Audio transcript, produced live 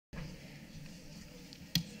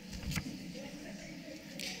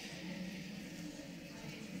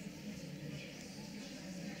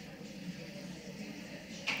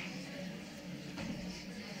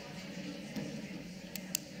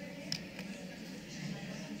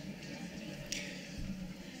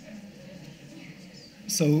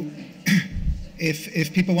So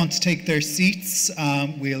if people want to take their seats,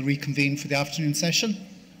 we'll reconvene for the afternoon session.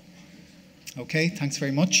 Okay, thanks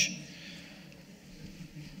very much.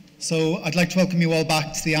 So I'd like to welcome you all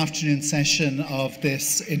back to the afternoon session of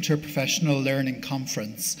this Interprofessional Learning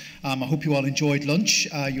Conference. I hope you all enjoyed lunch.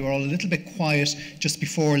 You were all a little bit quiet just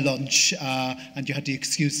before lunch and you had the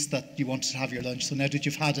excuse that you wanted to have your lunch. So now that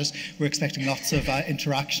you've had it, we're expecting lots of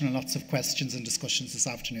interaction and lots of questions and discussions this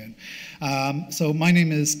afternoon. So my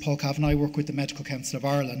name is Paul Cavan. I work with the Medical Council of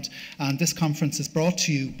Ireland, and this conference is brought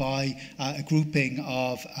to you by a grouping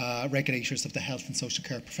of regulators of the health and social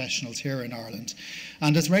care professionals here in Ireland.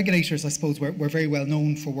 And as regulators, I suppose we're very well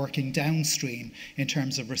known for working downstream in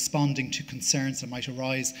terms of responding to concerns that might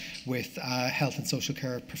arise with health and social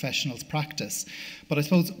care professionals' practice. But I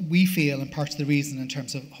suppose we feel, and part of the reason in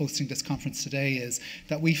terms of hosting this conference today is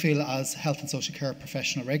that we feel as health and social care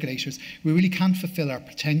professional regulators, we really can't fulfil our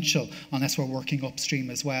potential unless we're working upstream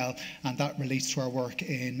as well. And that relates to our work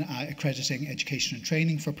in accrediting education and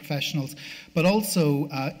training for professionals, but also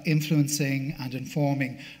influencing and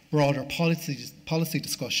informing broader policy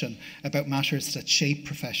discussion about matters that shape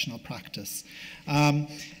professional practice.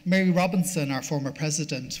 Mary Robinson, our former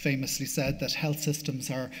president, famously said that health systems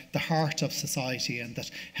are the heart of society and that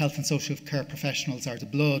health and social care professionals are the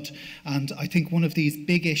blood. And I think one of these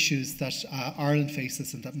big issues that Ireland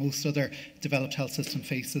faces and that most other developed health system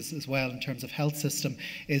faces as well in terms of health system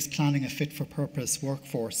is planning a fit-for-purpose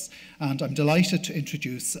workforce. And I'm delighted to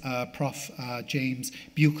introduce Prof. James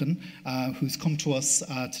Buchan, who's come to us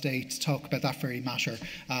today to talk about that very matter,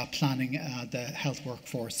 planning the health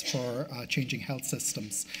workforce for changing health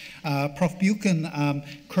systems. Prof. Buchan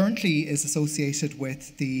currently is associated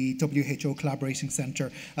with the WHO Collaborating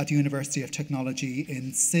Centre at the University of Technology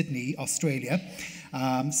in Sydney, Australia.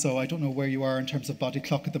 So I don't know where you are in terms of body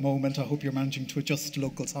clock at the moment. I hope you're managing to adjust to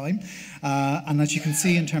local time. And as you can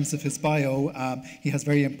see in terms of his bio, he has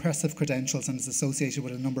very impressive credentials and is associated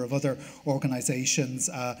with a number of other organisations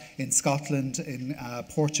in Scotland, in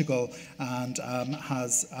Portugal, and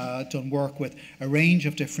has done work with a range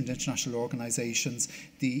of different international organisations,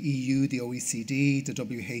 the EU, the OECD, the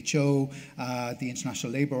WHO, the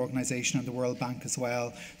International Labour Organisation and the World Bank as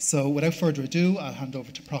well. So without further ado, I'll hand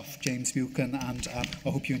over to Prof. James Buchan, and I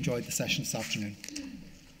hope you enjoyed the session this afternoon.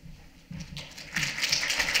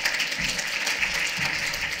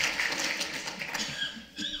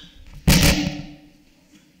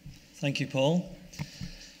 Thank you, Paul.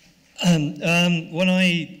 When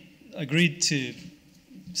I agreed to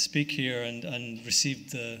speak here and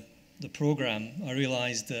received the programme, I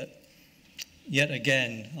realised that yet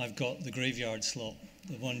again I've got the graveyard slot,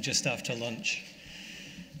 the one just after lunch.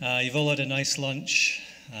 You've all had a nice lunch.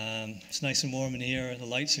 It's nice and warm in here. The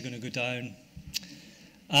lights are going to go down.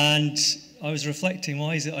 And I was reflecting,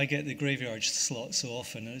 why is it I get the graveyard slot so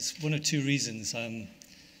often? And it's one of two reasons. I'm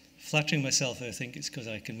flattering myself, I think it's because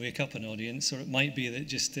I can wake up an audience, or it might be that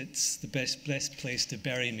just it's the best place to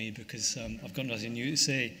bury me because I've got nothing new to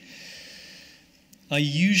say. I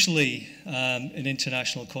usually, in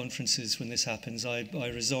international conferences when this happens,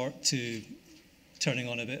 I resort to turning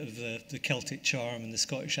on a bit of the Celtic charm and the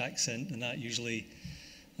Scottish accent, and that usually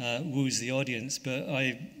woos the audience. But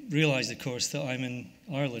I realised, of course, that I'm in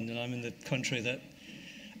Ireland and I'm in the country that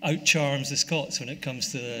outcharms the Scots when it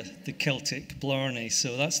comes to the Celtic blarney,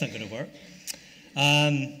 so that's not going to work.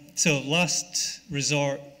 So last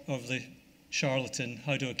resort of the charlatan,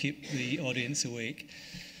 how do I keep the audience awake?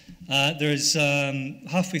 There's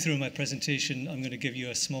halfway through my presentation, I'm going to give you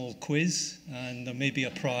a small quiz, and there may be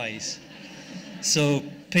a prize. So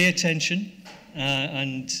pay attention,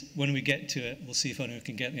 and when we get to it, we'll see if anyone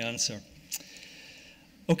can get the answer.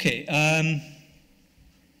 Okay,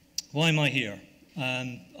 why am I here?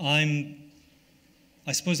 I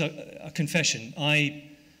suppose a confession. I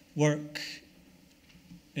work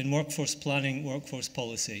in workforce planning, workforce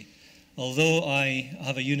policy. Although I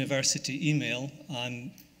have a university email,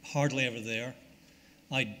 I'm hardly ever there.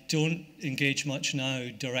 I don't engage much now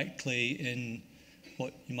directly in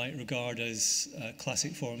what you might regard as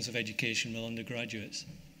classic forms of education with undergraduates.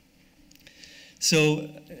 So,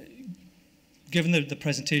 given the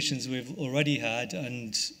presentations we've already had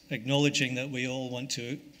and acknowledging that we all want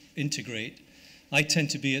to integrate, I tend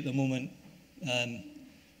to be at the moment,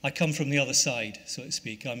 I come from the other side, so to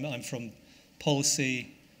speak. I'm from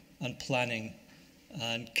policy and planning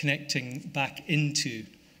and connecting back into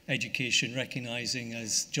education, recognising,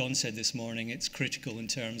 as John said this morning, it's critical in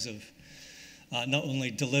terms of not only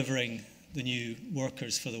delivering the new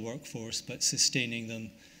workers for the workforce, but sustaining them,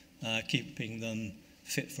 keeping them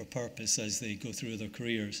fit for purpose as they go through their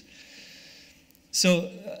careers. So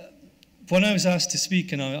when I was asked to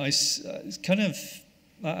speak, and I was kind of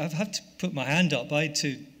I've had to put my hand up. I had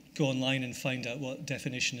to go online and find out what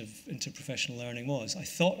definition of interprofessional learning was. I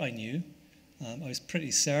thought I knew. I was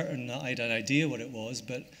pretty certain that I had an idea what it was,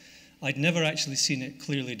 but I'd never actually seen it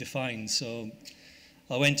clearly defined. So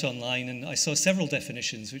I went online and I saw several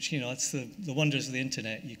definitions, which, it's the wonders of the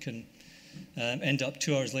internet. You can end up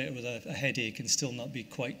 2 hours later with a headache and still not be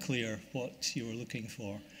quite clear what you were looking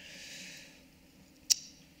for.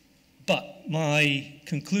 But my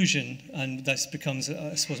conclusion, and this becomes,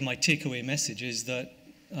 I suppose, my takeaway message, is that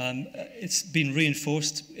it's been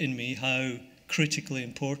reinforced in me how critically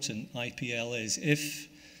important IPL is. If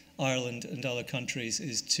Ireland and other countries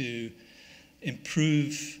is to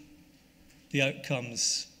improve the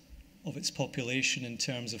outcomes of its population in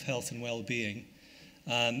terms of health and well-being,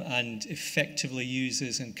 and effectively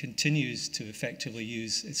uses and continues to effectively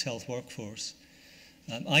use its health workforce,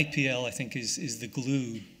 IPL, I think, is the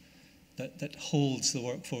glue that holds the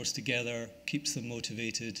workforce together, keeps them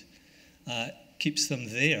motivated, keeps them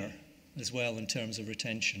there as well in terms of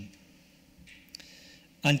retention.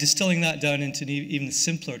 And distilling that down into an even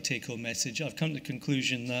simpler take-home message, I've come to the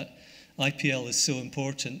conclusion that IPL is so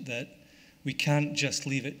important that we can't just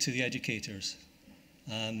leave it to the educators.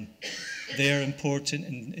 They're important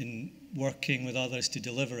in working with others to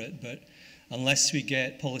deliver it, but unless we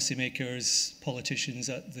get policymakers, politicians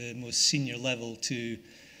at the most senior level to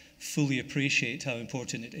fully appreciate how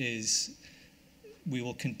important it is, we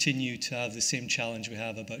will continue to have the same challenge we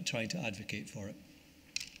have about trying to advocate for it.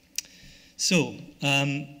 So,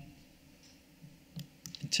 in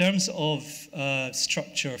terms of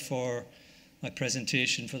structure for my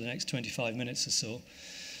presentation for the next 25 minutes or so,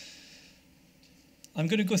 I'm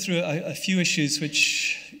going to go through a few issues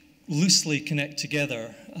which loosely connect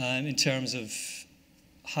together in terms of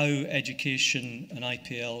how education and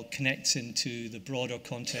IPL connects into the broader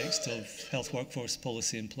context of health workforce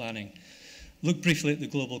policy and planning. Look briefly at the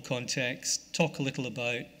global context, talk a little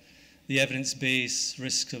about the evidence base,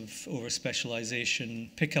 risk of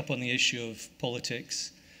over-specialization, pick up on the issue of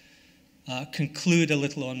politics, conclude a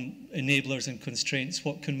little on enablers and constraints.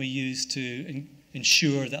 What can we use to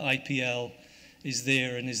ensure that IPL is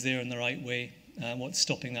there and is there in the right way? What's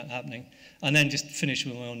stopping that happening? And then just finish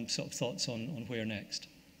with my own sort of thoughts on where next.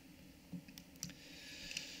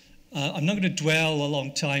 I'm not going to dwell a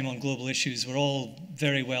long time on global issues. We're all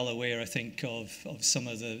very well aware, I think, of some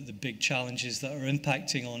of the big challenges that are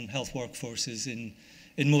impacting on health workforces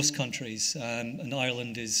in most countries. And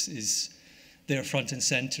Ireland is there front and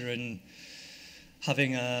centre in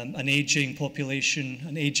having an ageing population,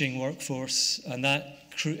 an ageing workforce, and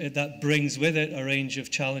that brings with it a range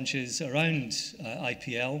of challenges around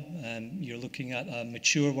IPL. You're looking at a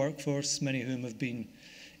mature workforce, many of whom have been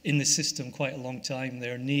in the system quite a long time.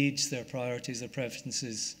 Their needs, their priorities, their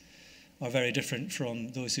preferences are very different from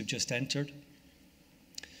those who've just entered.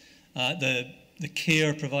 The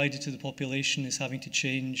care provided to the population is having to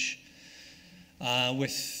change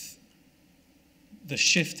with the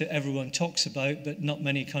shift that everyone talks about, but not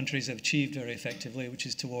many countries have achieved very effectively, which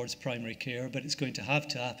is towards primary care. But it's going to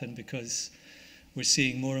happen because we're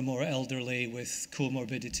seeing more and more elderly with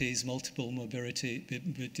comorbidities, multiple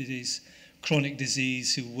morbidities, chronic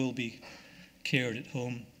disease who will be cared at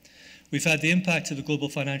home. We've had the impact of the global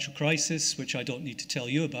financial crisis, which I don't need to tell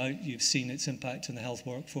you about. You've seen its impact on the health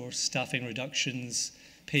workforce, staffing reductions,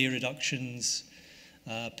 pay reductions,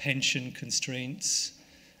 pension constraints,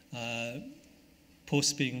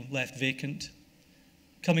 posts being left vacant.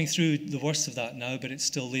 Coming through the worst of that now, but it's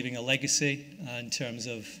still leaving a legacy in terms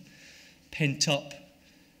of pent-up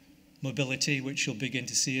mobility, which you'll begin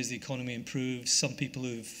to see as the economy improves. Some people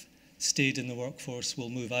who've stayed in the workforce will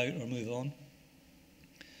move out or move on.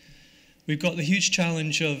 We've got the huge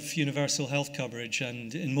challenge of universal health coverage,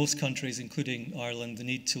 and in most countries, including Ireland, the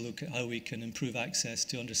need to look at how we can improve access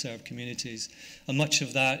to underserved communities. And much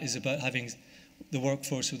of that is about having the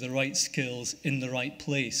workforce with the right skills in the right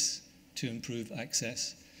place to improve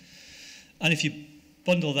access. And if you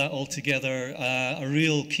bundle that all together, a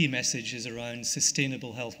real key message is around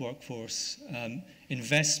sustainable health workforce,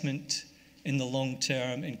 investment in the long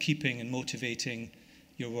term in keeping and motivating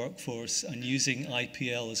your workforce, and using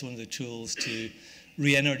IPL as one of the tools to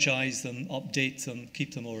re-energize them, update them,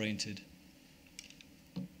 keep them oriented.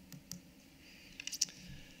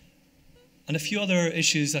 And a few other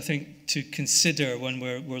issues, I think, to consider when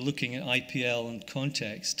we're looking at IPL and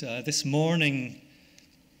context. This morning,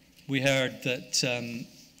 we heard that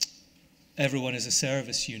everyone is a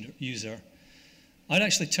service user. I'd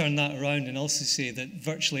actually turn that around and also say that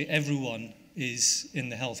virtually everyone is in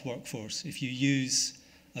the health workforce, if you use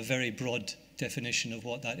a very broad definition of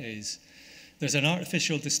what that is. There's an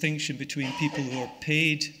artificial distinction between people who are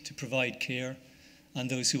paid to provide care and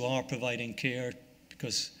those who are providing care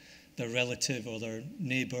because their relative or their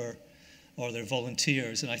neighbour or their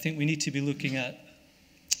volunteers. And I think we need to be looking at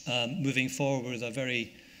moving forward with a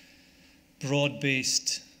very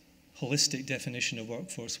broad-based, holistic definition of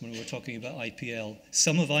workforce when we're talking about IPL.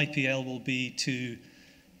 Some of IPL will be to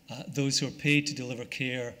those who are paid to deliver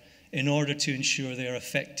care in order to ensure they are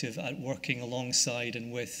effective at working alongside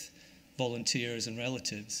and with volunteers and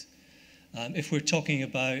relatives. If we're talking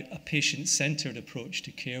about a patient-centred approach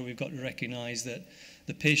to care, we've got to recognise that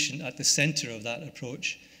the patient at the centre of that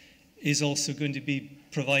approach is also going to be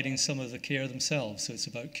providing some of the care themselves. So it's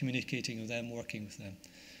about communicating with them, working with them.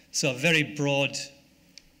 So a very broad,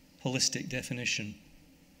 holistic definition.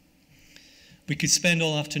 We could spend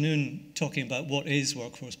all afternoon talking about what is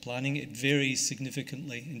workforce planning. It varies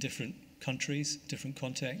significantly in different countries, different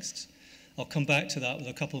contexts. I'll come back to that with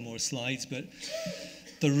a couple more slides, but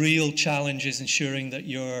the real challenge is ensuring that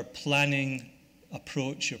your planning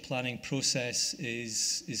approach, your planning process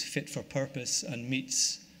is fit for purpose and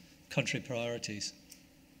meets country priorities.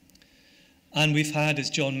 And we've had, as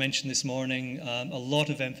John mentioned this morning, a lot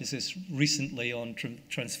of emphasis recently on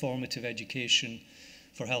transformative education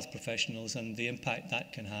for health professionals and the impact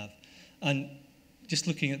that can have. And just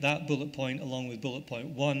looking at that bullet point along with bullet point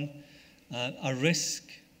 1, a risk,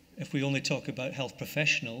 if we only talk about health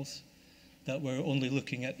professionals, that we're only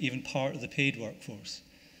looking at even part of the paid workforce.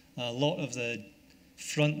 A lot of the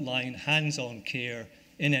frontline hands-on care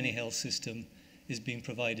in any health system is being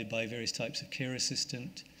provided by various types of care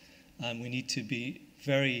assistant, and we need to be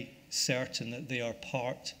very certain that they are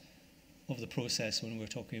part of the process when we're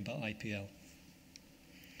talking about IPL.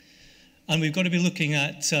 And we've got to be looking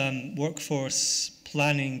at workforce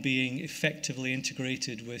planning being effectively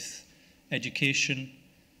integrated with education,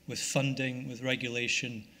 with funding, with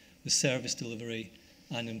regulation, with service delivery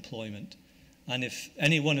and employment. And if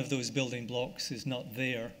any one of those building blocks is not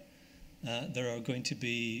there, there are going to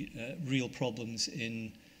be real problems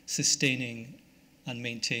in sustaining and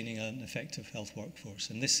maintaining an effective health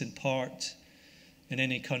workforce. And this in part, in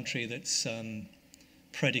any country that's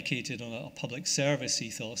predicated on a public service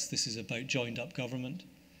ethos, this is about joined up government.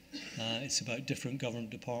 It's about different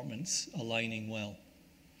government departments aligning well.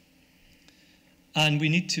 And we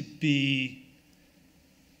need to be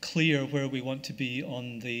clear where we want to be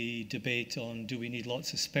on the debate on do we need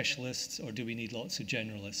lots of specialists or do we need lots of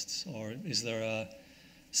generalists, or is there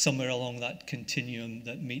somewhere along that continuum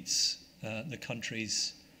that meets the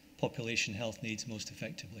country's population health needs most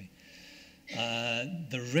effectively.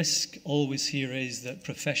 The risk always here is that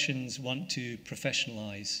professions want to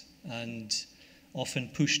professionalise and often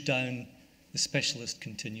push down the specialist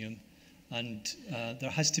continuum, and there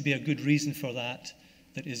has to be a good reason for that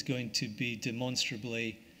that is going to be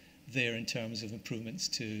demonstrably there in terms of improvements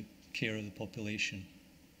to care of the population.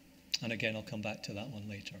 And again, I'll come back to that one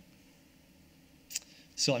later.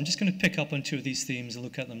 So I'm just going to pick up on two of these themes and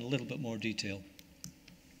look at them in a little bit more detail.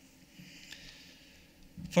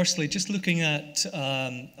 Firstly, just looking at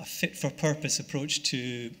a fit-for-purpose approach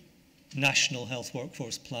to national health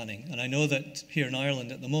workforce planning. And I know that here in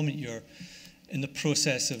Ireland at the moment you're in the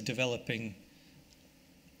process of developing,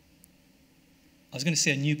 I was going to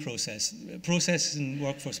say a new process. Processes in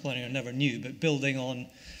workforce planning are never new, but building on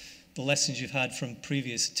the lessons you've had from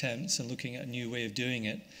previous attempts and looking at a new way of doing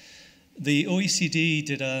it. The OECD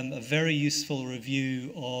did a very useful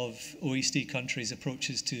review of OECD countries'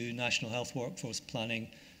 approaches to national health workforce planning,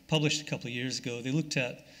 published a couple of years ago. They looked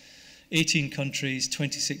at 18 countries,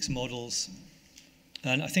 26 models,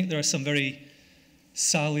 and I think there are some very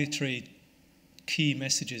salutary key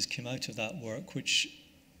messages came out of that work, which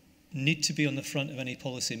need to be on the front of any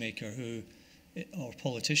policymaker who, or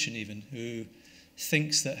politician even, who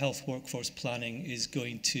thinks that health workforce planning is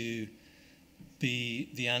going to be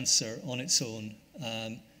the answer on its own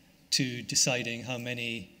to deciding how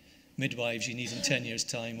many midwives you need in 10 years'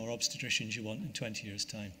 time or obstetricians you want in 20 years'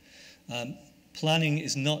 time. Planning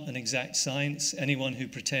is not an exact science. Anyone who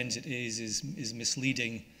pretends it is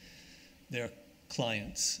misleading their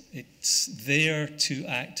clients. It's there to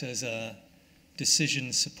act as a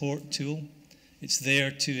decision support tool. It's there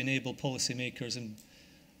to enable policymakers and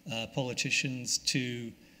politicians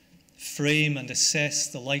to frame and assess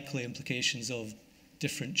the likely implications of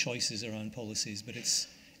different choices around policies, but it's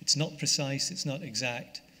not precise, it's not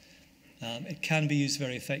exact. It can be used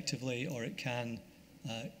very effectively, or it can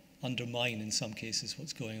undermine, in some cases,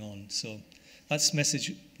 what's going on. So that's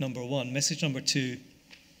message number one. Message number two,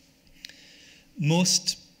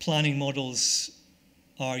 most planning models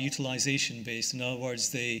are utilization-based. In other words,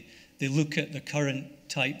 they look at the current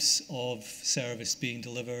types of service being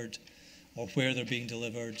delivered, or where they're being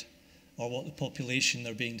delivered, or what the population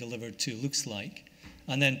they're being delivered to looks like.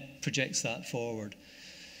 and then projects that forward.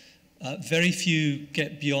 Very few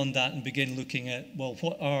get beyond that and begin looking at, well,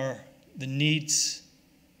 what are the needs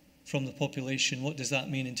from the population? What does that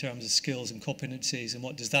mean in terms of skills and competencies? And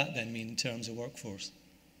what does that then mean in terms of workforce?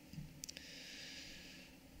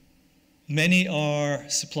 Many are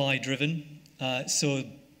supply driven. So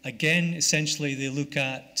again, essentially they look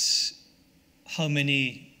at how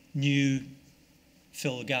many new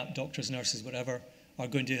fill-the-gap doctors, nurses, whatever, are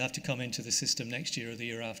going to have to come into the system next year or the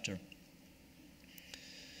year after.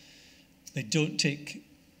 They don't take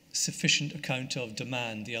sufficient account of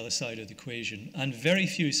demand, the other side of the equation, and very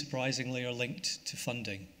few, surprisingly, are linked to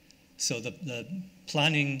funding. So the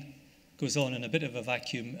planning goes on in a bit of a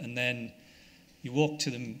vacuum, and then you walk to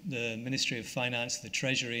the Ministry of Finance, the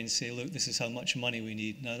Treasury, and say, look, this is how much money we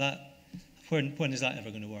need. Now, when is that ever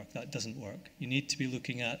going to work? That doesn't work. You need to be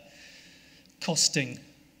looking at costing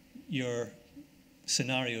your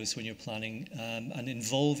scenarios when you're planning, and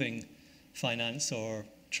involving finance or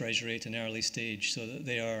Treasury at an early stage so that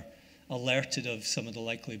they are alerted of some of the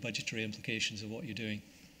likely budgetary implications of what you're doing.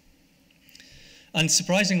 And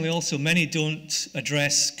surprisingly also, many don't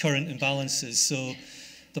address current imbalances. So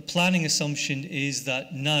the planning assumption is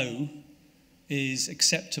that now is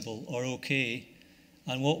acceptable or okay,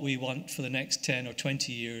 and what we want for the next 10 or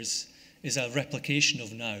 20 years is a replication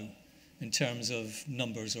of now in terms of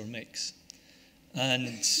numbers or mix.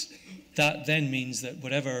 And that then means that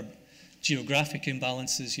whatever geographic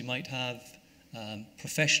imbalances you might have,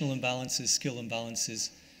 professional imbalances, skill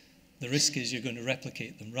imbalances, the risk is you're going to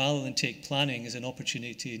replicate them rather than take planning as an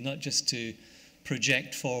opportunity not just to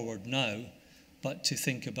project forward now, but to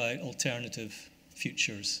think about alternative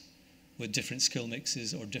futures with different skill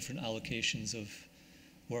mixes or different allocations of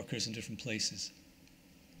workers in different places.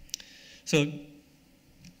 So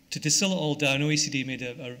to distill it all down, OECD made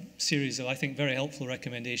a series of, I think, very helpful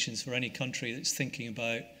recommendations for any country that's thinking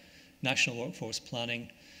about national workforce planning.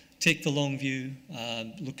 Take the long view,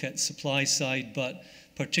 look at supply side, but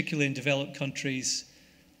particularly in developed countries,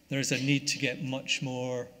 there's a need to get much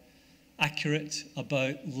more accurate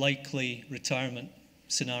about likely retirement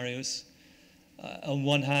scenarios. On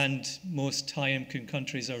one hand, most high-income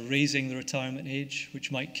countries are raising the retirement age,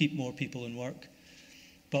 which might keep more people in work.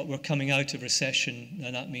 But we're coming out of recession,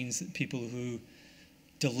 and that means that people who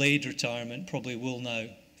delayed retirement probably will now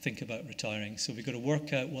think about retiring. So we've got to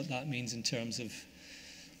work out what that means in terms of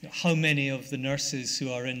how many of the nurses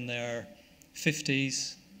who are in their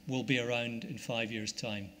 50s will be around in 5 years'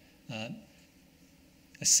 time.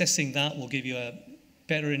 Assessing that will give you a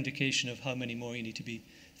better indication of how many more you need to be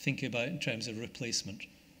thinking about in terms of replacement.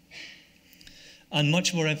 And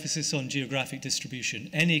much more emphasis on geographic distribution.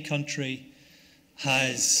 Any country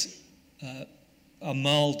has a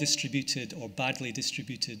mal-distributed or badly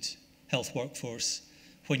distributed health workforce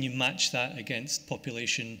when you match that against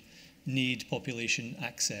population need, population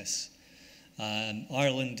access.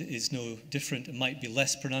 Ireland is no different. It might be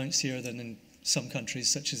less pronounced here than in some countries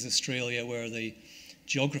such as Australia, where the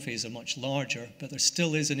geographies are much larger, but there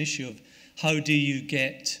still is an issue of how do you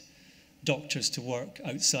get doctors to work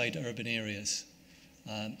outside urban areas?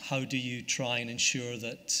 How do you try and ensure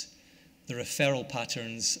that the referral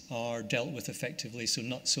patterns are dealt with effectively so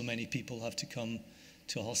not so many people have to come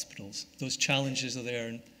to hospitals? Those challenges are there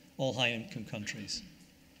in all high-income countries.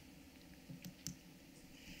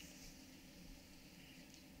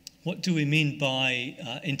 What do we mean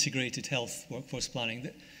by integrated health workforce planning?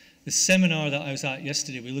 The seminar that I was at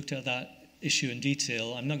yesterday, we looked at that issue in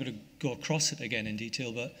detail. I'm not going to go across it again in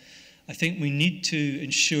detail, but I think we need to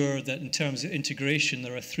ensure that in terms of integration,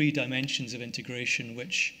 there are 3 dimensions of integration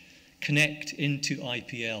which connect into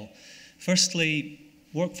IPL. Firstly,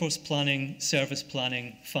 workforce planning, service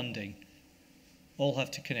planning, funding all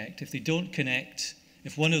have to connect. If they don't connect,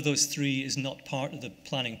 if one of those 3 is not part of the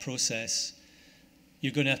planning process,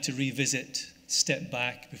 you're going to have to revisit, step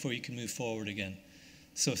back before you can move forward again.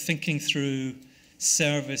 So thinking through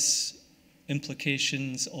service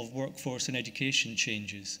implications of workforce and education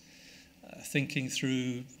changes, thinking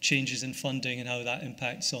through changes in funding and how that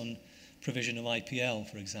impacts on provision of IPL,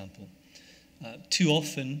 for example. Too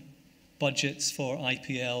often, budgets for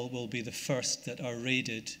IPL will be the first that are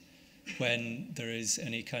raided when there is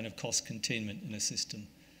any kind of cost containment in a system.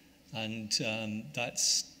 And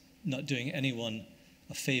that's not doing anyone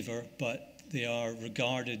a favour, but they are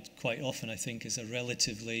regarded quite often, I think, as a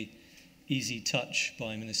relatively easy touch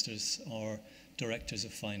by ministers or directors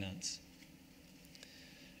of finance.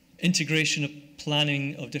 Integration of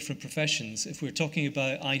planning of different professions. If we're talking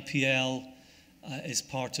about IPL as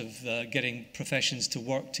part of getting professions to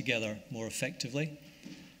work together more effectively,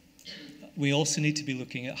 we also need to be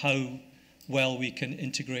looking at how well we can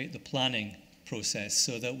integrate the planning process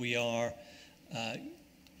so that we are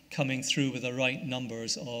coming through with the right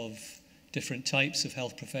numbers of different types of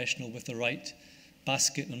health professional with the right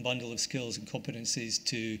basket and bundle of skills and competencies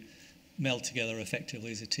to meld together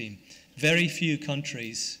effectively as a team. Very few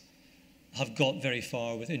countries have got very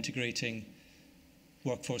far with integrating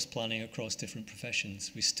workforce planning across different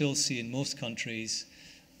professions. We still see in most countries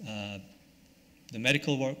the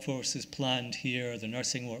medical workforce is planned here, the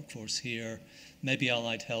nursing workforce here, maybe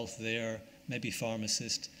allied health there, maybe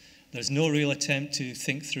pharmacist. There's no real attempt to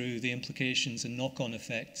think through the implications and knock-on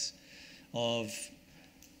effects of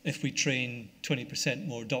if we train 20%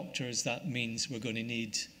 more doctors, that means we're going to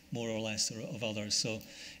need more or less of others. So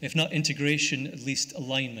if not integration, at least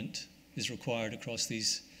alignment is required across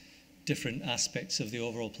these different aspects of the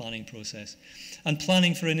overall planning process. And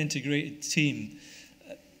planning for an integrated team,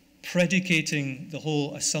 predicating the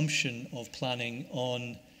whole assumption of planning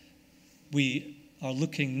on we are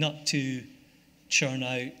looking not to churn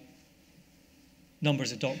out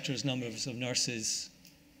numbers of doctors, numbers of nurses,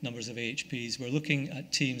 numbers of AHPs. We're looking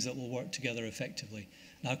at teams that will work together effectively.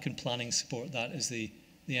 How can planning support that as the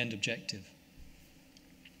end objective?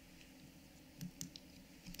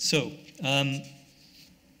 So,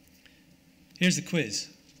 here's the quiz.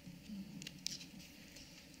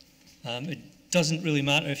 It doesn't really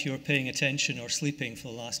matter if you're paying attention or sleeping for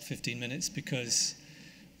the last 15 minutes because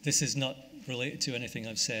this is not related to anything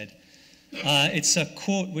I've said. It's a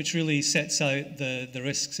quote which really sets out the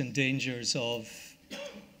risks and dangers of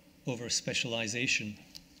over-specialization.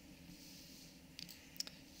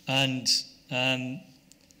 And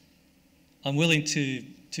I'm willing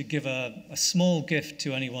to give a small gift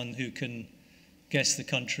to anyone who can guess the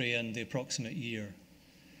country and the approximate year.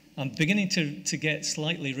 I'm beginning to get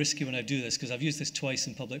slightly risky when I do this because I've used this twice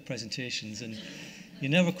in public presentations and you're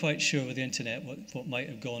never quite sure with the internet what might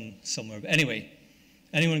have gone somewhere. But anyway,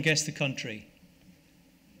 anyone guess the country?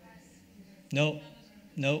 No,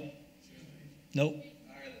 no, no,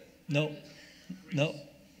 no, no.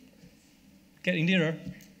 Getting nearer.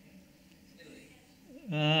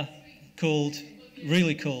 Cold,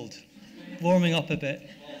 really cold. Warming up a bit.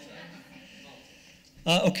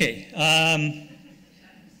 Okay.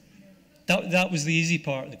 That was the easy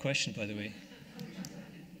part of the question, by the way.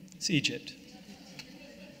 It's Egypt.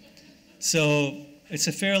 So it's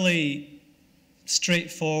a fairly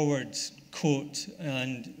straightforward quote,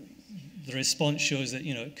 and the response shows that,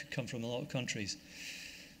 it could come from a lot of countries.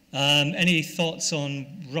 Any thoughts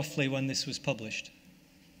on roughly when this was published?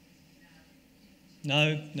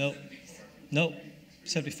 No, no, no.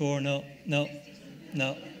 Said before, no, no,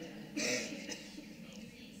 no.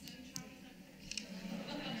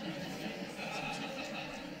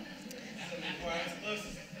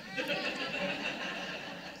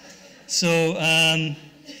 So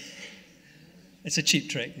it's a cheap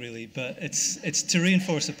trick, really, but it's to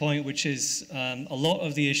reinforce a point, which is a lot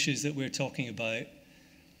of the issues that we're talking about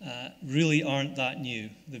really aren't that new.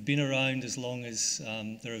 They've been around as long as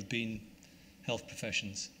there have been health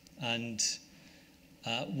professions. And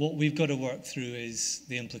what we've got to work through is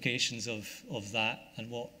the implications of that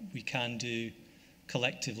and what we can do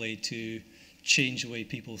collectively to change the way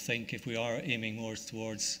people think if we are aiming more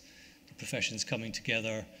towards the professions coming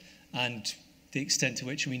together, and the extent to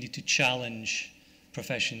which we need to challenge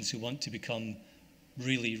professions who want to become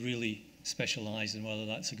really, really specialised, and whether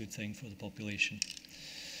that's a good thing for the population.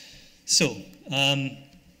 So,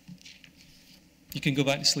 you can go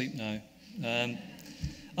back to sleep now.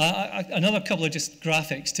 Another couple of just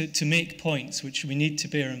graphics to make points which we need to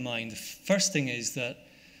bear in mind. The first thing is that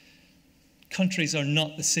countries are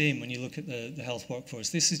not the same when you look at the health workforce.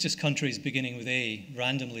 This is just countries beginning with A,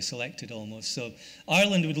 randomly selected almost. So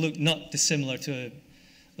Ireland would look not dissimilar to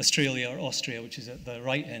Australia or Austria, which is at the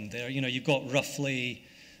right end there. You've got roughly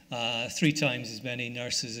 3 times as many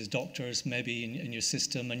nurses as doctors maybe in your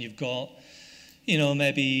system, and you've got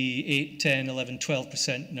maybe 8, 10, 11,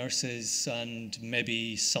 12% nurses and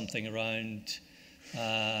maybe something around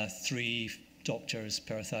 3 doctors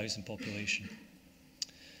per 1,000 population.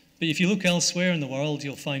 But if you look elsewhere in the world,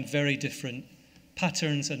 you'll find very different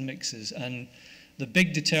patterns and mixes. And the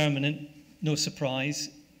big determinant, no surprise,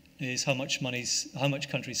 is how much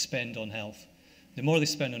countries spend on health. The more they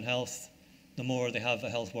spend on health, the more they have a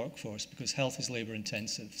health workforce, because health is labor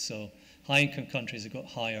intensive. So high-income countries have got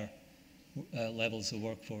higher levels of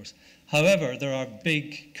workforce. However, there are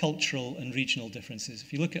big cultural and regional differences.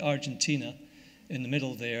 If you look at Argentina, in the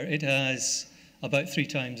middle there, it has about 3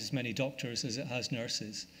 times as many doctors as it has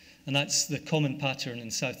nurses. And that's the common pattern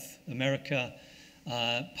in South America.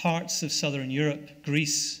 Parts of Southern Europe,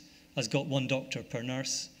 Greece has got 1 doctor per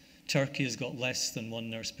nurse. Turkey has got less than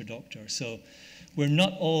 1 nurse per doctor. So we're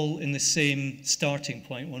not all in the same starting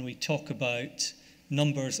point when we talk about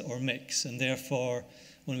numbers or mix, and therefore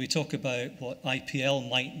when we talk about what IPL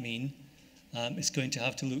might mean, it's going to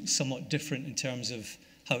have to look somewhat different in terms of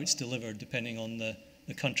how it's delivered depending on the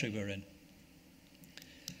country we're in.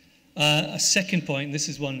 A second point, this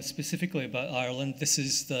is one specifically about Ireland. This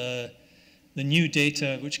is the new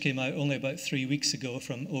data which came out only about 3 weeks ago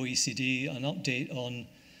from OECD, an update on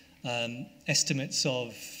estimates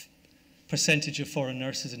of percentage of foreign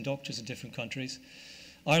nurses and doctors in different countries.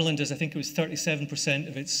 Ireland has, I think it was 37%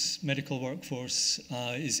 of its medical workforce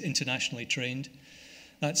is internationally trained.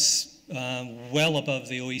 That's well above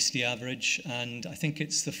the OECD average, and I think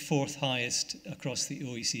it's the 4th highest across the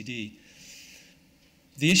OECD.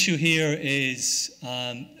 The issue here is,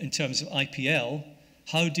 in terms of IPL,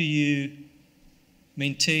 how do you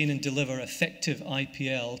maintain and deliver effective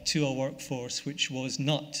IPL to a workforce which was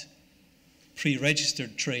not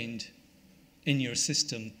pre-registered trained in your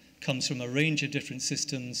system, comes from a range of different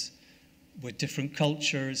systems with different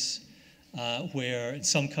cultures, where in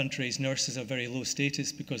some countries nurses are very low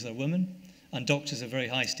status because they're women, and doctors are very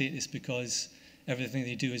high status because everything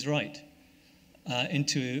they do is right,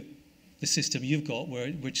 into the system you've got,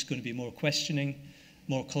 which is going to be more questioning,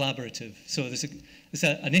 more collaborative. So there's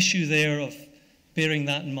an issue there of bearing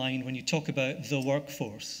that in mind when you talk about the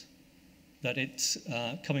workforce, that it's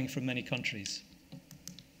coming from many countries.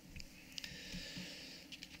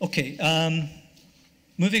 Okay,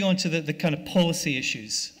 moving on to the kind of policy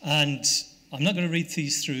issues. And I'm not going to read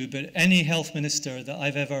these through, but any health minister that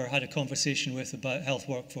I've ever had a conversation with about health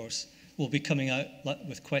workforce will be coming out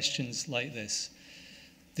with questions like this.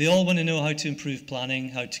 They all want to know how to improve planning,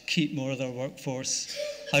 how to keep more of their workforce,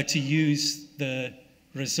 how to use the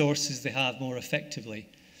resources they have more effectively.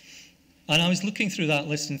 And I was looking through that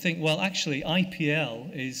list and think, well, actually,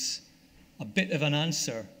 IPL is a bit of an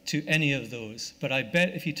answer to any of those. But I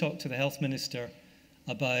bet if you talk to the health minister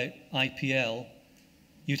about IPL,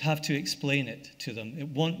 you'd have to explain it to them. It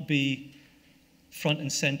won't be front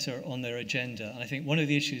and center on their agenda. And I think one of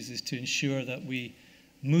the issues is to ensure that we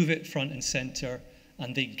move it front and center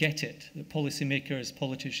and they get it, that policymakers,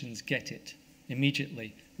 politicians get it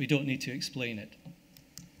immediately. We don't need to explain it.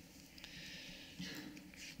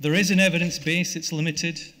 There is an evidence base, it's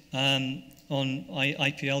limited. On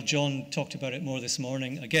IPL, John talked about it more this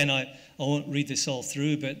morning. Again, I won't read this all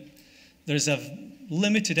through, but there's a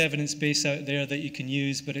limited evidence base out there that you can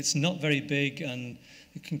use, but it's not very big, and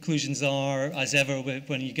the conclusions are, as ever,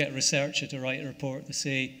 when you get a researcher to write a report, they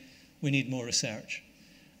say, we need more research.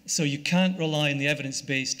 So you can't rely on the evidence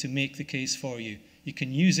base to make the case for you. You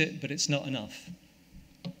can use it, but it's not enough.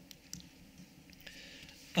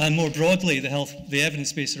 And more broadly, the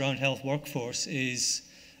evidence base around health workforce is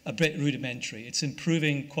a bit rudimentary. It's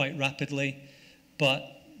improving quite rapidly, but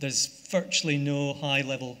there's virtually no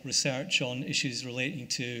high-level research on issues relating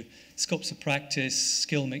to scopes of practice,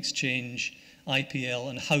 skill mix change, IPL,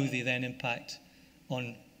 and how they then impact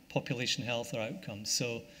on population health or outcomes.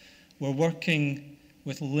 So we're working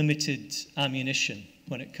with limited ammunition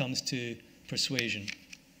when it comes to persuasion.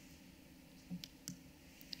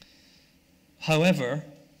 However,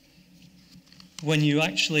 when you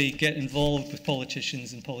actually get involved with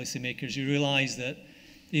politicians and policymakers, you realize that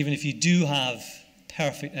even if you do have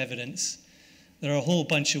perfect evidence, there are a whole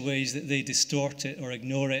bunch of ways that they distort it or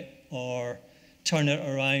ignore it or turn it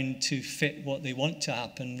around to fit what they want to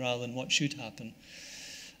happen rather than what should happen.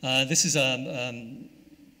 This is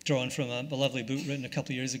drawn from a lovely book written a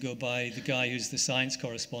couple of years ago by the guy who's the science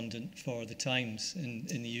correspondent for the Times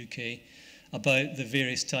in the UK, about the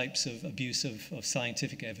various types of abuse of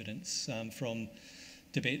scientific evidence, from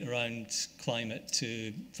debate around climate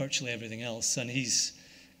to virtually everything else. And he's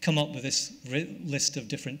come up with this list of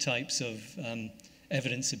different types of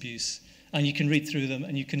evidence abuse. And you can read through them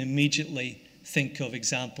and you can immediately think of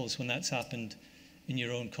examples when that's happened in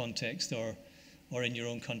your own context or in your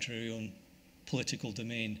own country or your own political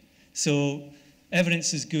domain. So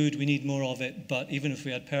evidence is good, we need more of it, but even if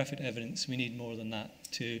we had perfect evidence, we need more than that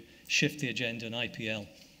to shift the agenda in IPL.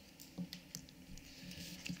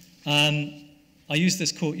 I used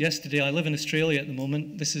this quote yesterday. I live in Australia at the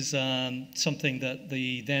moment. This is something that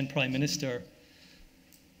the then Prime Minister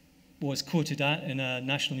was quoted at in a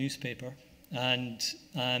national newspaper, and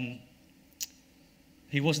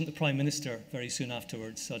he wasn't the Prime Minister very soon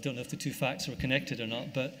afterwards. So I don't know if the two facts were connected or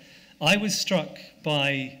not, but I was struck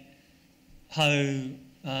by how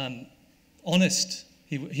honest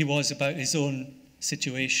he was about his own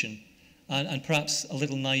situation, and perhaps a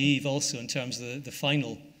little naive also in terms of the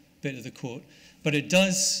final bit of the quote. But it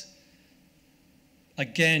does,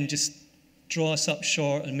 again, just draw us up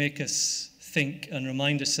short and make us think and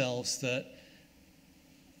remind ourselves that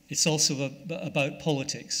It's also about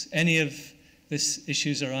politics. Any of these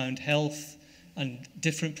issues around health and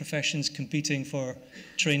different professions competing for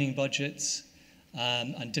training budgets,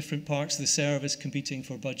 and different parts of the service competing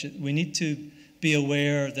for budget. We need to be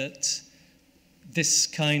aware that this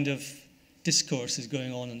kind of discourse is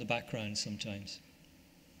going on in the background sometimes.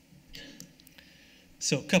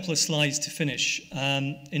 So a couple of slides to finish.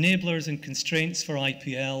 Enablers and constraints for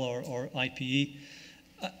IPL or IPE.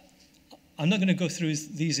 I'm not going to go through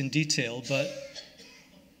these in detail, but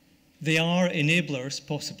they are enablers,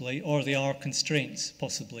 possibly, or they are constraints,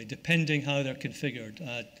 possibly, depending how they're configured.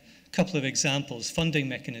 A couple of examples. Funding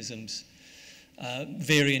mechanisms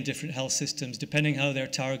vary in different health systems. Depending how they're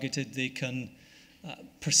targeted, they can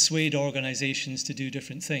persuade organizations to do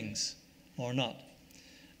different things, or not.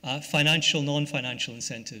 Financial, non-financial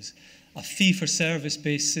incentives. A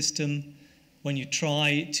fee-for-service-based system, when you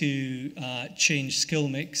try to change skill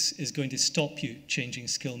mix, is going to stop you changing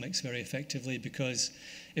skill mix very effectively, because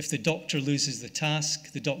if the doctor loses the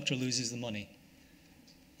task, the doctor loses the money.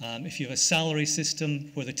 If you have a salary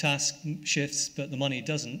system where the task shifts but the money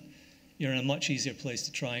doesn't, you're in a much easier place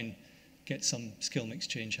to try and get some skill mix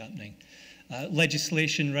change happening.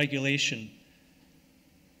 Legislation, regulation.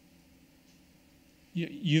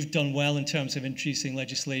 You've done well in terms of introducing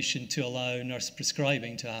legislation to allow nurse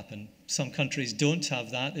prescribing to happen. Some countries don't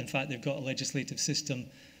have that. In fact, they've got a legislative system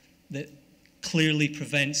that clearly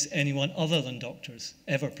prevents anyone other than doctors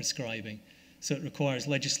ever prescribing. So it requires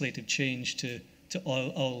legislative change to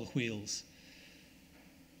oil the wheels.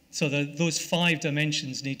 So those 5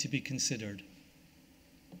 dimensions need to be considered.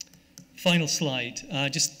 Final slide.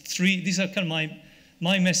 Just 3. These are kind of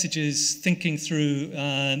my messages, thinking through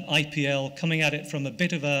IPL, coming at it from a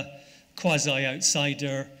bit of a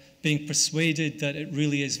quasi-outsider, being persuaded that it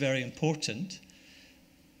really is very important.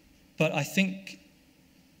 But I think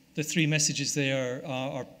the 3 messages there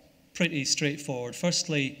are pretty straightforward.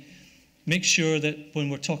 Firstly, make sure that when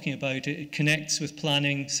we're talking about it, it connects with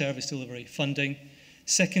planning, service delivery, funding.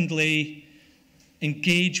 Secondly,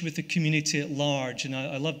 engage with the community at large. And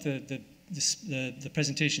I love the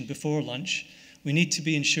presentation before lunch. We need to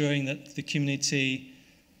be ensuring that the community,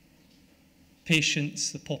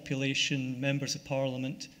 patients, the population, members of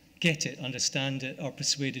parliament get it, understand it, are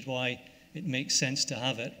persuaded why it makes sense to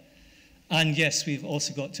have it. And yes, we've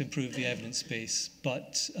also got to improve the evidence base.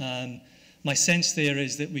 But my sense there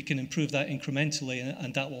is that we can improve that incrementally,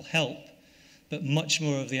 and that will help. But much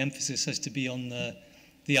more of the emphasis has to be on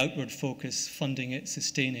the outward focus, funding it,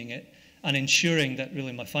 sustaining it, and ensuring that,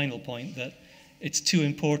 really my final point, that it's too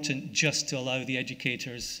important just to allow the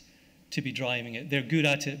educators to be driving it. They're good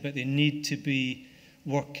at it, but they need to be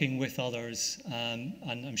working with others, and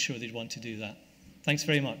I'm sure they'd want to do that. Thanks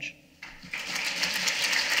very much.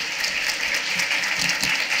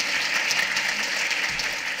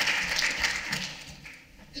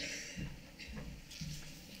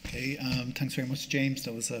 Okay, thanks very much, James.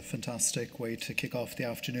 That was a fantastic way to kick off the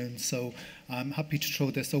afternoon. So I'm happy to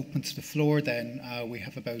throw this open to the floor then. We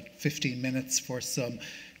have about 15 minutes for some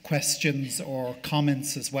questions or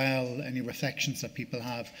comments as well, any reflections that people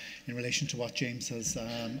have in relation to what James has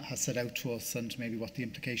set out to us and maybe what the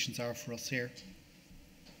implications are for us here.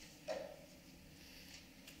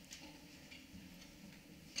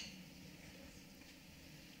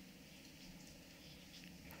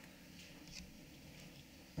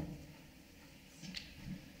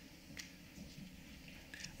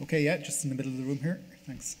 Okay, yeah, just in the middle of the room here.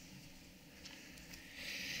 Thanks.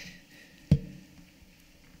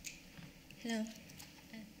 Hello.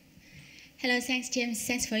 Hello, thanks, James.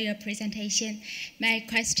 Thanks for your presentation. My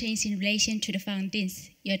question is in relation to the fundings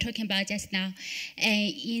you're talking about just now.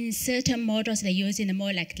 In certain models, they're using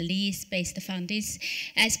more like the lease-based fundings.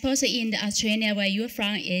 I suppose in Australia, where you're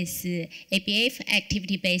from, is ABF,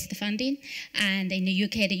 activity-based funding. And in the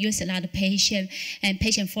UK, they use a lot of patient, and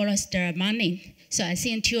patient follows their money. So I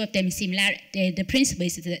think 2 of them similar. The principle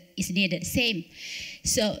is nearly the same.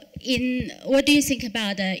 So, what do you think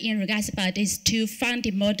about in regards about these 2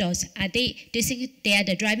 funding models? Do you think they are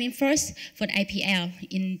the driving force for the IPL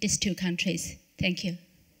in these 2 countries? Thank you.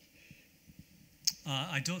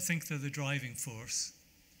 I don't think they're the driving force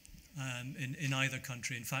in either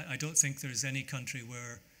country. In fact, I don't think there's any country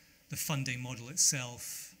where the funding model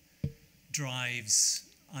itself drives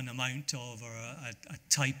an amount of or a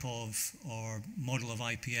type of or model of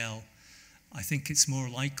IPL. I think it's more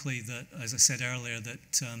likely that, as I said earlier,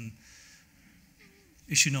 that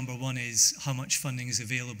issue number 1 is how much funding is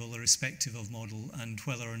available irrespective of model, and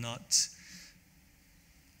whether or not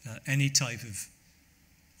any type of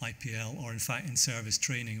IPL, or in fact in-service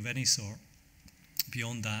training of any sort,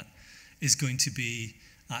 beyond that, is going to be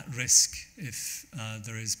at risk if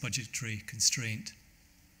there is budgetary constraint.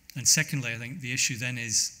 And secondly, I think the issue then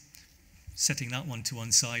is setting that one to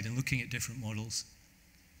one side and looking at different models.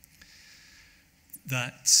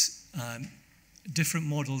 That different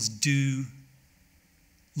models do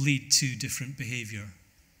lead to different behavior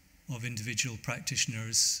of individual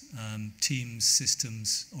practitioners, teams,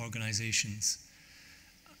 systems, organizations.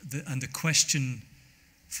 And the question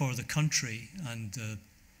for the country and the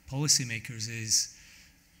policymakers is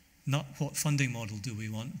not what funding model do we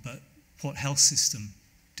want, but what health system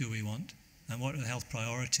do we want, and what are the health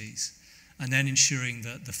priorities, and then ensuring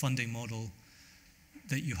that the funding model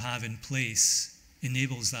that you have in place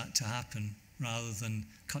enables that to happen rather than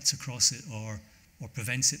cuts across it or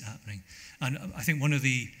prevents it happening. And I think one of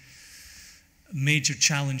the major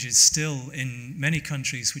challenges still in many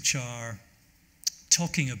countries which are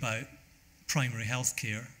talking about primary health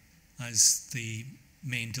care as the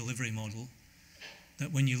main delivery model,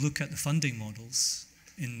 that when you look at the funding models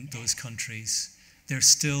in those countries, they're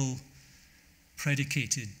still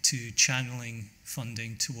predicated to channeling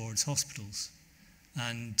funding towards hospitals.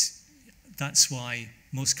 And that's why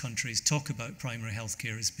most countries talk about primary health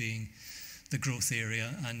care as being the growth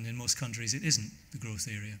area, and in most countries it isn't the growth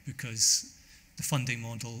area because the funding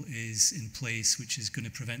model is in place which is going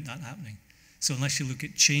to prevent that happening. So unless you look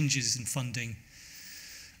at changes in funding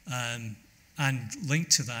and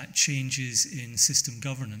linked to that changes in system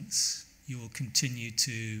governance, you will continue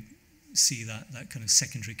to see that kind of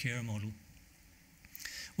secondary care model.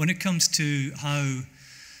 When it comes to how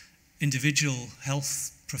individual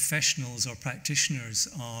health professionals or practitioners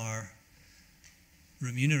are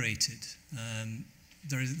remunerated,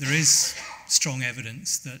 there is strong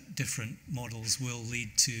evidence that different models will lead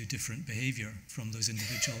to different behavior from those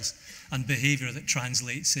individuals, and behavior that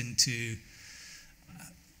translates into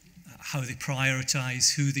how they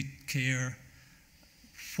prioritize, who they care,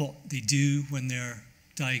 what they do when they're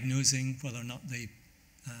diagnosing, whether or not they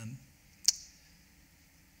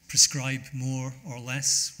prescribe more or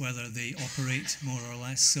less, whether they operate more or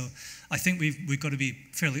less. So I think we've got to be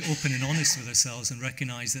fairly open and honest with ourselves and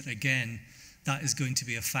recognize that, again, that is going to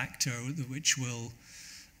be a factor which will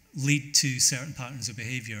lead to certain patterns of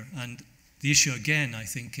behavior. And the issue, again, I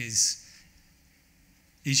think, is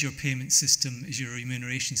your payment system, is your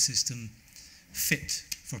remuneration system fit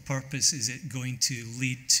for purpose? Is it going to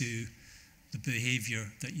lead to the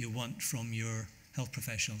behavior that you want from your health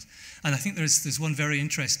professionals? And I think there's one very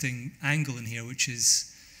interesting angle in here, which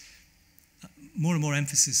is more and more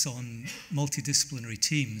emphasis on multidisciplinary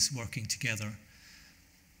teams working together,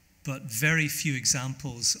 but very few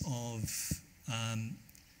examples of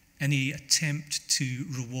any attempt to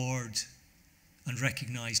reward and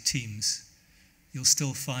recognize teams. You'll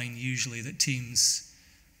still find usually that teams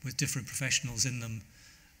with different professionals in them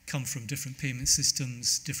come from different payment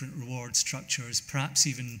systems, different reward structures, perhaps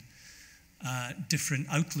even different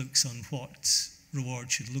outlooks on what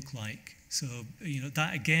reward should look like. So,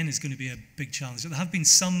 that again is going to be a big challenge. There have been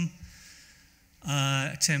some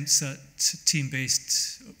attempts at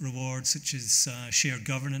team-based rewards, such as shared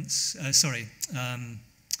governance,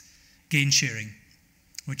 gain sharing,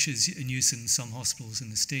 which is in use in some hospitals in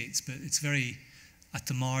the States, but it's very at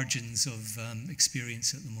the margins of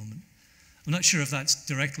experience at the moment. I'm not sure if that's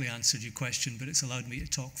directly answered your question, but it's allowed me to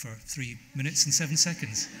talk for 3 minutes and 7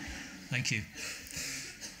 seconds. Thank you.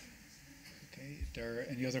 Okay, are there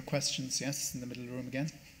any other questions? Yes, in the middle of the room again.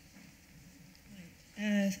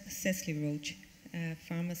 Cecily Roach,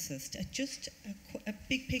 pharmacist. Just a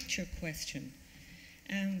big picture question.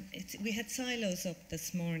 We had silos up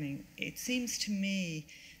this morning. It seems to me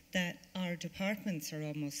that our departments are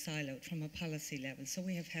almost siloed from a policy level. So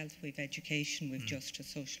we have health, we have education, we have justice,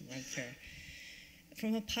 social welfare.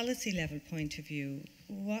 From a policy level point of view,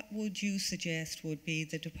 what would you suggest would be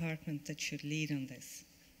the department that should lead on this?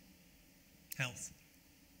 Health.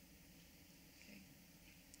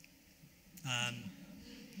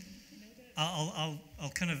 I'll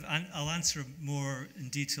answer more in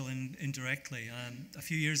detail and indirectly. A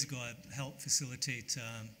few years ago, I helped facilitate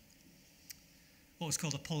what was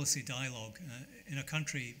called a policy dialogue in a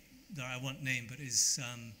country that I won't name, but is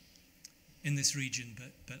in this region,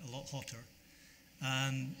 but a lot hotter.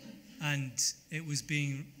 And it was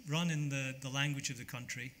being run in the language of the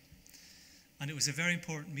country. And it was a very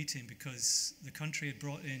important meeting because the country had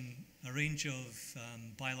brought in a range of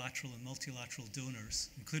bilateral and multilateral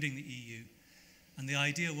donors, including the EU. And the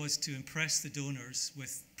idea was to impress the donors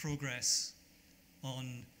with progress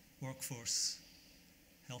on workforce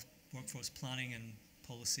planning and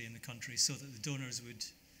policy in the country so that the donors would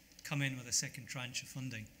come in with a second tranche of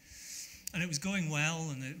funding. And it was going well,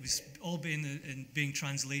 and it was all being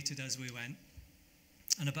translated as we went.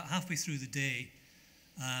 And about halfway through the day,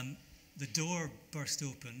 the door burst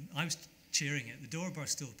open. I was chairing it. The door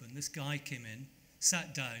burst open. This guy came in,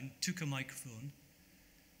 sat down, took a microphone,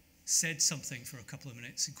 said something for a couple of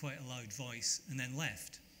minutes in quite a loud voice, and then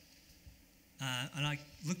left. And I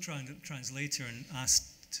looked around at the translator and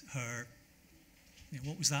asked her,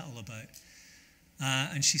 what was that all about?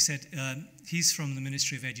 And she said, he's from the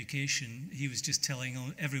Ministry of Education. He was just telling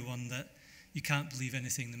everyone that you can't believe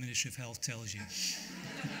anything the Ministry of Health tells you.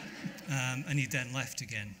 And he then left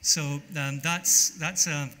again. So that's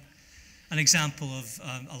an example of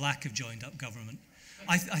a lack of joined-up government.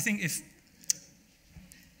 I think if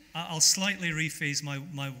I'll slightly rephrase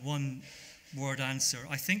my one-word answer.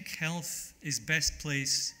 I think health is best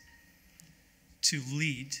placed to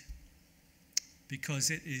lead because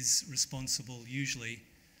it is responsible usually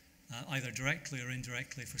either directly or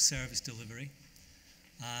indirectly for service delivery.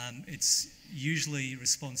 It's usually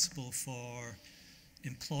responsible for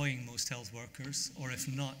employing most health workers, or if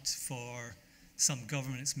not, for some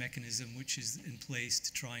governance mechanism which is in place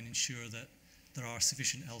to try and ensure that there are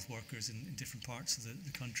sufficient health workers in different parts of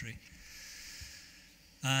the country.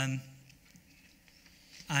 And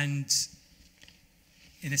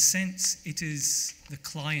in a sense, it is the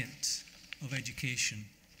client of education.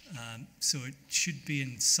 So it should be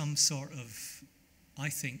in some sort of, I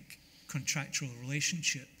think, contractual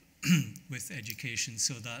relationship with education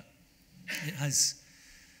so that it has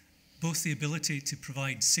both the ability to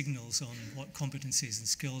provide signals on what competencies and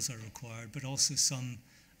skills are required, but also some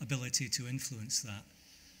ability to influence that.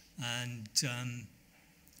 And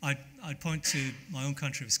I'd point to my own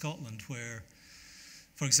country of Scotland where,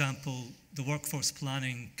 for example, the workforce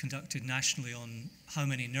planning conducted nationally on how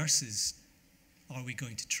many nurses are we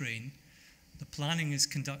going to train. The planning is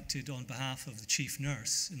conducted on behalf of the chief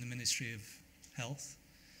nurse in the Ministry of Health,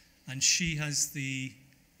 and she has the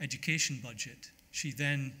education budget. She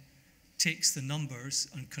then takes the numbers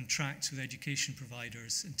and contracts with education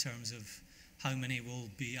providers in terms of how many will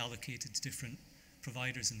be allocated to different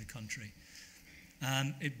providers in the country.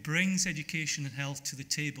 It brings education and health to the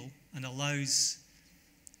table and allows,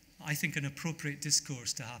 I think, an appropriate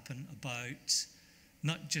discourse to happen about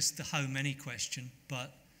not just the how many question,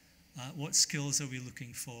 but what skills are we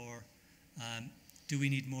looking for? Do we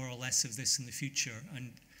need more or less of this in the future?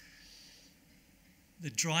 And the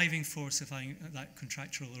driving force of having that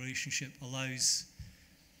contractual relationship allows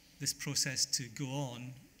this process to go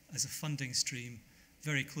on as a funding stream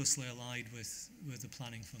very closely allied with the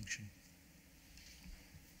planning function.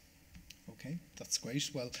 Okay, that's great.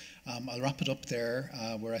 Well, I'll wrap it up there.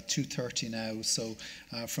 We're at 2:30 now, so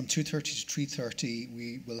from 2:30 to 3:30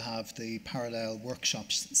 we will have the parallel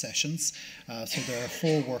workshop sessions. So there are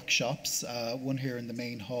 4 workshops, one here in the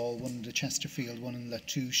main hall, one in the Chesterfield, one in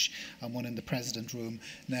Latouche, and one in the President Room.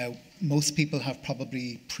 Now, most people have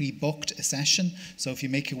probably pre-booked a session, so if you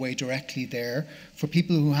make your way directly there. For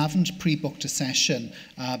people who haven't pre-booked a session,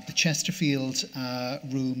 the Chesterfield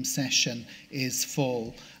room session is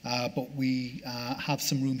full. But we have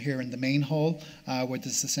some room here in the main hall where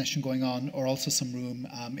there's a session going on, or also some room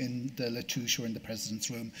in the Latouche or in the President's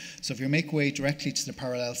Room. So if you make way directly to the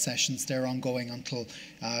parallel sessions, they're ongoing until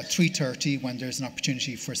 3:30 when there's an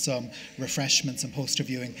opportunity for some refreshments and poster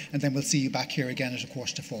viewing, and then we'll see you back here again at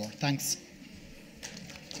 3:45. Thanks.